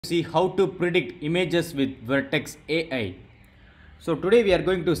See how to predict images with Vertex AI. So today we are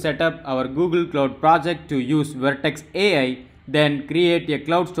going to set up our Google Cloud project to use Vertex AI, then create a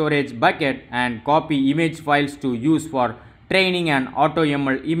cloud storage bucket and copy image files to use for training an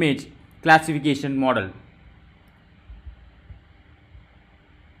AutoML image classification model.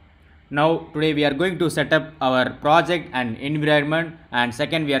 Now today we are going to set up our project and environment, and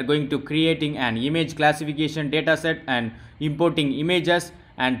second we are going to creating an image classification dataset and importing images,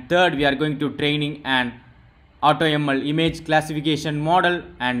 and third we are going to training an AutoML image classification model,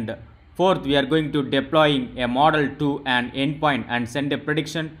 and fourth we are going to deploying a model to an endpoint and send a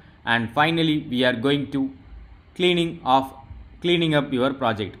prediction, and finally we are going to cleaning up your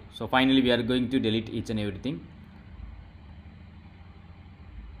project. So finally we are going to delete each and everything.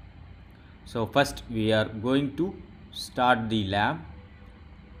 So first we are going to start the lab.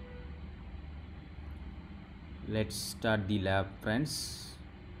 Let's start the lab, friends.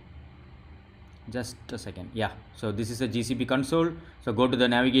 Just a second. Yeah, so this is a GCP console. So go to the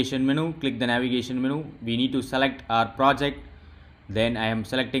navigation menu, click the navigation menu. We need to select our project. Then I am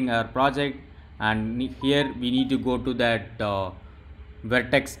selecting our project, and here we need to go to that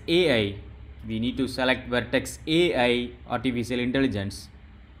Vertex AI. We need to select Vertex AI artificial intelligence.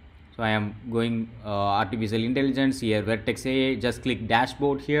 So I am going artificial intelligence here, Vertex AI. Just click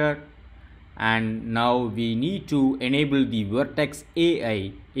dashboard here, and now we need to enable the Vertex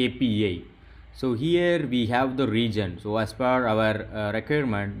AI API. So here we have the region. So as per our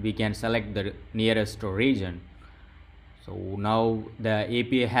requirement, we can select the nearest region. So now the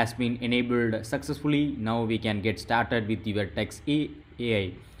API has been enabled successfully. Now we can get started with the Vertex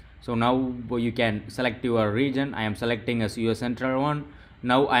AI. So now you can select your region. I am selecting as US Central one.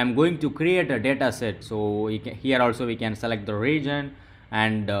 Now I am going to create a data set. So here also we can select the region,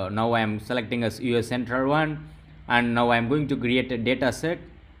 and now I am selecting as US Central one, and now I am going to create a data set.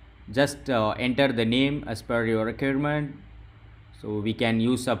 Just enter the name as per your requirement. So we can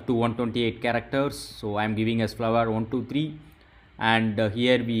use up to 128 characters. So I am giving as flower 123, and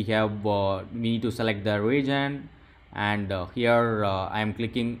here we have we need to select the region, and here I am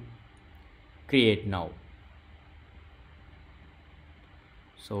clicking create now.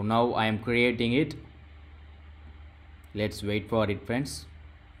 So now I am creating it. Let's wait for it, friends.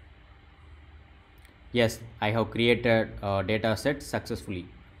 Yes, I have created a data set successfully.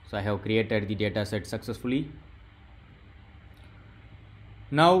 So I have created the data set successfully.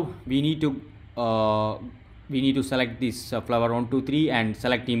 Now we need to select this flower 123 and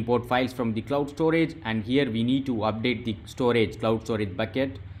select import files from the cloud storage, and here we need to update the cloud storage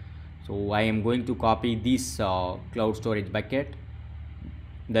bucket. So I am going to copy this cloud storage bucket,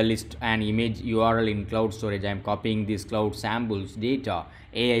 the list and image URL in cloud storage. I am copying this cloud samples data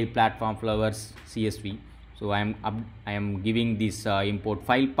AI platform flowers CSV. So I am giving this import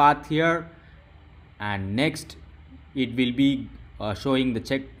file path here, and next it will be showing the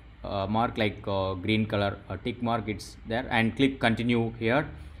check mark like green color tick mark, it's there, and click continue here.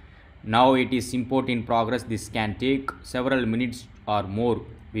 Now it is import in progress. This can take several minutes or more.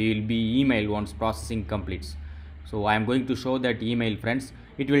 We will be email once processing completes. So I am going to show that email, friends.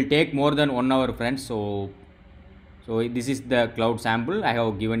 It will take more than 1 hour, friends. So this is the cloud sample I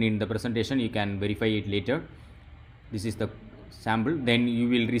have given in the presentation. You can verify it later. This is the sample. Then you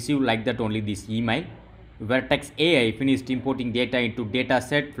will receive like that only this email. Vertex AI finished importing data into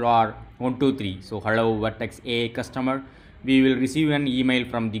dataset flower 123. So hello Vertex AI customer. We will receive an email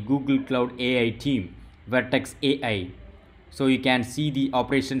from the Google Cloud AI team, Vertex AI. So you can see the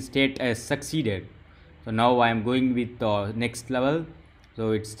operation state as succeeded. So now I am going with the next level.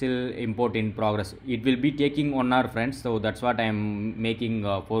 So it's still import in progress. It will be taking 1 hour, friends. So that's what I am making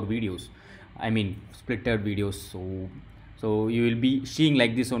 4 videos. I mean splitted videos. So you will be seeing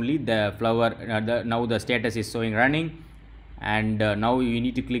like this only the flower. Now the status is showing running, and now you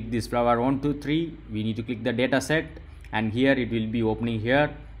need to click this flower 123. We need to click the data set, and here it will be opening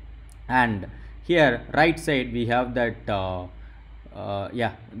here, and here right side we have that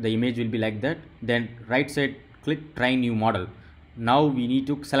yeah, the image will be like that. Then right side click train new model. Now we need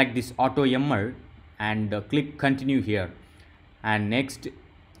to select this AutoML and click continue here, and next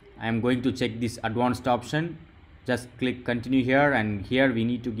I am going to check this advanced option. Just click continue here, and here we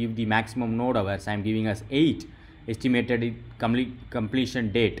need to give the maximum node hours. I am giving us 8, estimated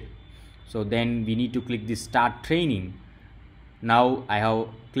completion date. So then we need to click this start training. Now I have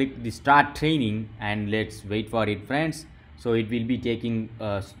clicked the start training, and let's wait for it, friends. So it will be taking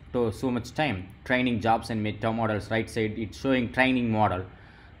so much time. Training jobs and meta models, right side it's showing training model.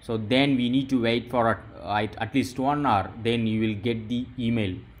 So then we need to wait for at least 1 hour. Then you will get the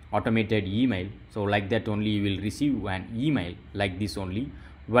email, automated email. So like that only you will receive an email like this only.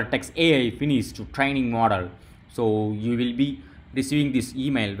 Vertex AI finished training model. So you will be receiving this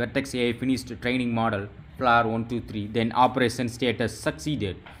email, Vertex AI finished training model flower 123, then operation status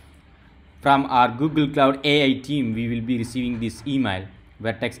succeeded. From our Google Cloud AI team, we will be receiving this email,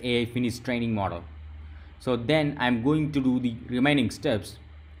 Vertex AI finished training model. So then I'm going to do the remaining steps.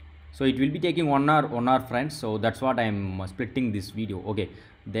 So it will be taking 1 hour friends, so that's what I'm splitting this video. Okay,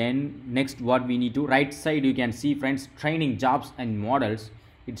 then next what we need to, right side you can see friends, training jobs and models.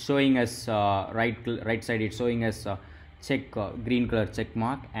 It's showing us right side, it's showing us check, green color check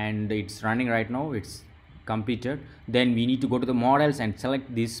mark, and it's running right now, it's completed. Then we need to go to the models and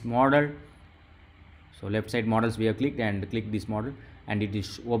select this model. So left side models we have clicked and click this model, and it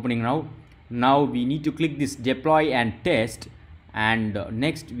is opening now. Now we need to click this deploy and test, and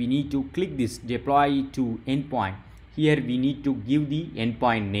next we need to click this deploy to endpoint. Here we need to give the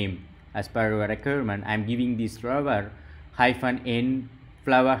endpoint name as per our requirement. I am giving this flower hyphen n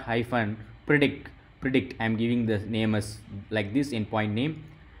flower hyphen predict. I am giving the name as like this, endpoint name,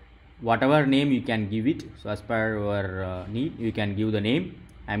 whatever name you can give it. So as per your need you can give the name.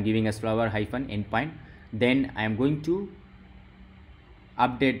 I am giving as flower hyphen endpoint. Then I am going to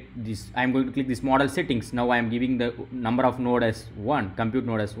update this. I am going to click this model settings. Now I am giving the number of node as 1, compute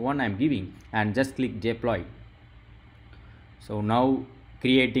node as 1 I am giving, and just click deploy. So now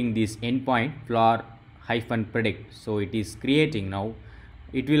creating this endpoint flower hyphen predict. So it is creating now.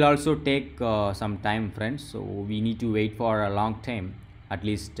 It will also take some time friends, so we need to wait for a long time, at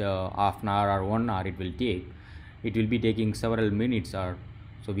least half an hour or 1 hour it will take. It will be taking several minutes, or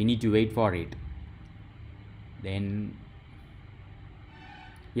so we need to wait for it. Then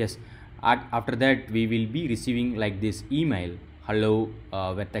yes, after that we will be receiving like this email, hello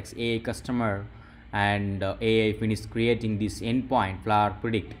Vertex AI customer, and AI finished creating this endpoint flower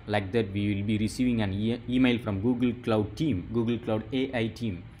predict. Like that we will be receiving an email from Google Cloud team, Google Cloud AI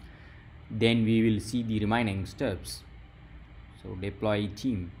team. Then we will see the remaining steps. So deploy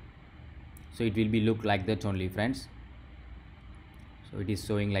team. So it will be look like that only friends. So it is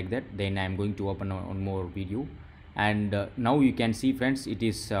showing like that. Then I am going to open one more video, and now you can see friends, it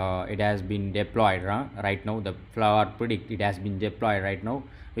is it has been deployed right now. The flower predict, it has been deployed right now.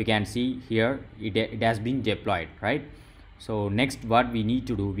 You can see here it has been deployed, right? So next what we need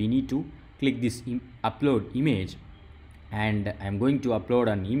to do, we need to click this upload image, and I'm going to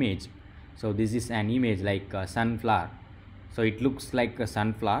upload an image. So this is an image like a sunflower, so it looks like a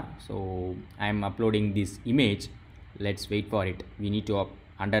sunflower. So I'm uploading this image. Let's wait for it. We need to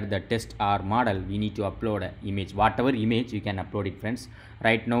under the test R model, we need to upload an image, whatever image you can upload it friends.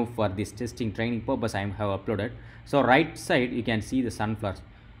 Right now for this testing training purpose I have uploaded. So right side you can see the sunflowers.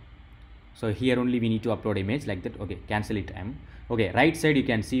 So here only we need to upload image like that. Okay, cancel it. Okay, right side you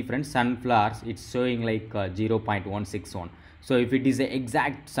can see friends, sunflowers, it's showing like 0.161. so if it is the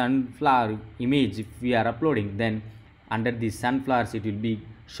exact sunflower image if we are uploading, then under the sunflowers it will be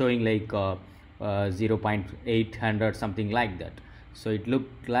showing like 0.800 something like that. So it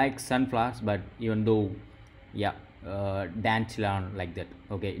looked like sunflowers, but even though yeah, dandelion like that.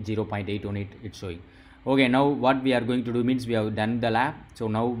 Okay, 0.818 it's showing. Okay, now what we are going to do means we have done the lab. So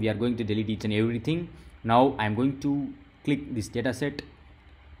now we are going to delete each and everything. Now I'm going to click this data set.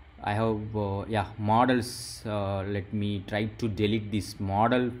 I have yeah, models. Let me try to delete this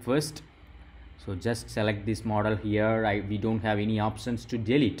model first. So just select this model here. We don't have any options to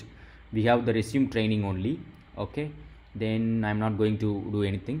delete. We have the resume training only. Okay, then I'm not going to do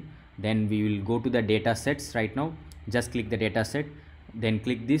anything. Then we will go to the data sets right now. Just click the data set, then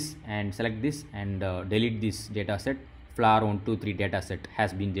click this and select this, and delete this data set. Flower 123 data set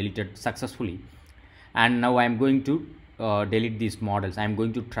has been deleted successfully. And now I'm going to delete these models. I'm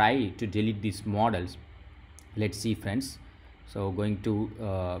going to try to delete these models. Let's see friends. So going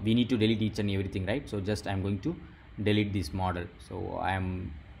to we need to delete each and everything, right? So just I'm going to delete this model. So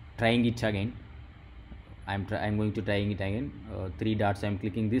I'm trying it again. I'm going to trying it again. 3 dots I'm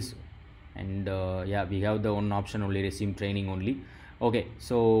clicking this, and yeah, we have the one option only, resume training only. Okay,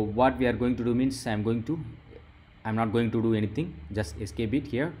 so what we are going to do means I'm not going to do anything, just escape it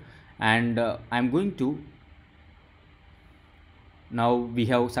here, and I'm going to, now we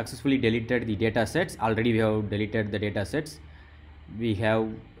have successfully deleted the data sets. Already we have deleted the data sets. You have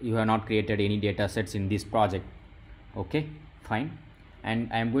not created any data sets in this project. Okay, fine.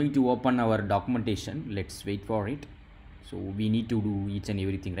 And I am going to open our documentation. Let's wait for it. So we need to do each and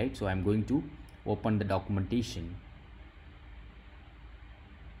everything, right? So I'm going to open the documentation.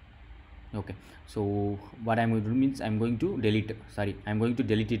 Okay, so what I'm going to do means I'm going to delete, I'm going to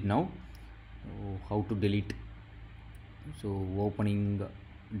delete it now. How to delete? So opening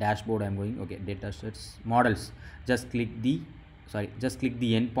dashboard, I'm going, okay, data sets, models, just click the just click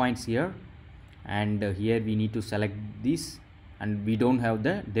the endpoints here, and here we need to select this, and we don't have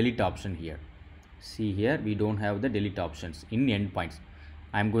the delete option here. See here, we don't have the delete options in endpoints.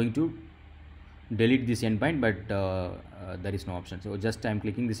 I'm going to delete this endpoint, but there is no option. So just I'm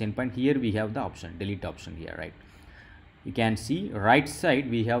clicking this endpoint. Here we have the option, delete option here, right? You can see right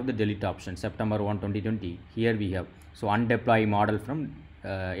side we have the delete option, September 1, 2020. Here we have, so undeploy model from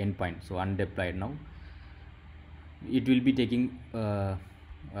endpoint. So undeployed now. It will be taking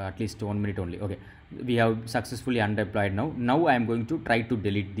at least 1 minute only. Okay, we have successfully undeployed now. Now I am going to try to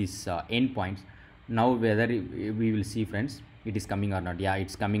delete these endpoints. Now whether we will see, friends, it is coming or not. Yeah,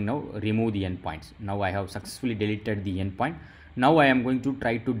 it's coming now. Remove the endpoints. Now I have successfully deleted the endpoint. Now I am going to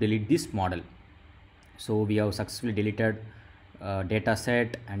try to delete this model. So we have successfully deleted data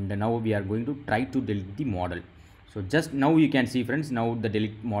set, and now we are going to try to delete the model. So just now you can see, friends, now the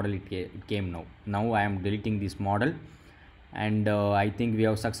delete model it came now. Now I am deleting this model, and I think we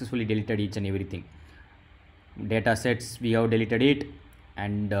have successfully deleted each and everything. Data sets we have deleted it,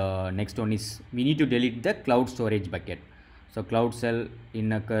 and next one is we need to delete the cloud storage bucket. So cloud cell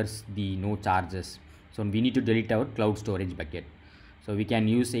in occurs the no charges. So we need to delete our cloud storage bucket. So we can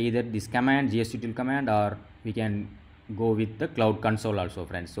use either this command, gsutil command, or we can go with the cloud console also,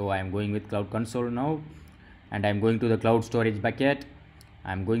 friends. So I am going with cloud console now, and I am going to the cloud storage bucket.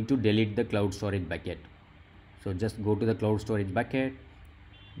 I am going to delete the cloud storage bucket. So just go to the cloud storage bucket.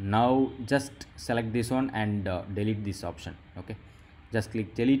 Now just select this one and delete this option. Okay, just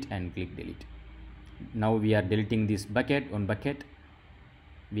click delete and click delete. Now we are deleting this bucket, one bucket.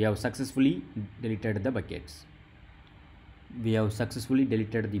 We have successfully deleted the buckets. We have successfully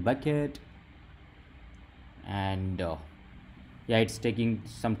deleted the bucket, and yeah, it's taking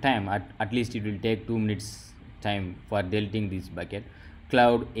some time. At least it will take 2 minutes time for deleting this bucket.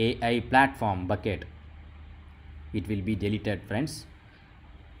 Cloud AI platform bucket, it will be deleted, friends.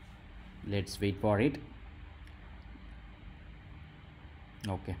 Let's wait for it.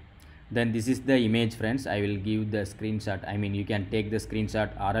 Okay, then this is the image, friends. I will give the screenshot. I mean, you can take the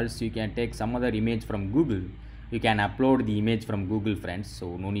screenshot, or else you can take some other image from Google. You can upload the image from Google, friends.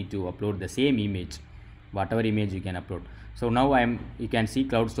 So no need to upload the same image, whatever image you can upload. So now you can see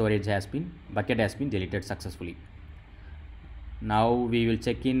cloud storage bucket has been deleted successfully. Now we will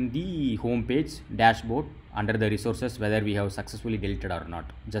check in the home page dashboard under the resources whether we have successfully deleted or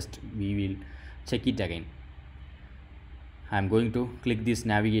not. Just we will check it again. I am going to click this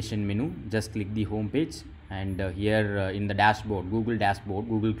navigation menu. Just click the home page, and here in the dashboard, Google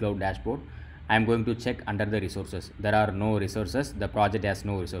Cloud dashboard, I am going to check under the resources. There are no resources. The project has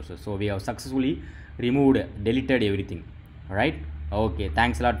no resources. So we have successfully deleted everything. Right? Okay.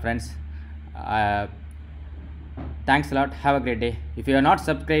 Thanks a lot, friends. Thanks a lot. Have a great day. If you are not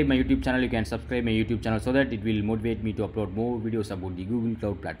subscribed my YouTube channel, you can subscribe my YouTube channel so that it will motivate me to upload more videos about the Google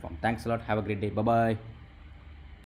Cloud platform. Thanks a lot. Have a great day. Bye bye.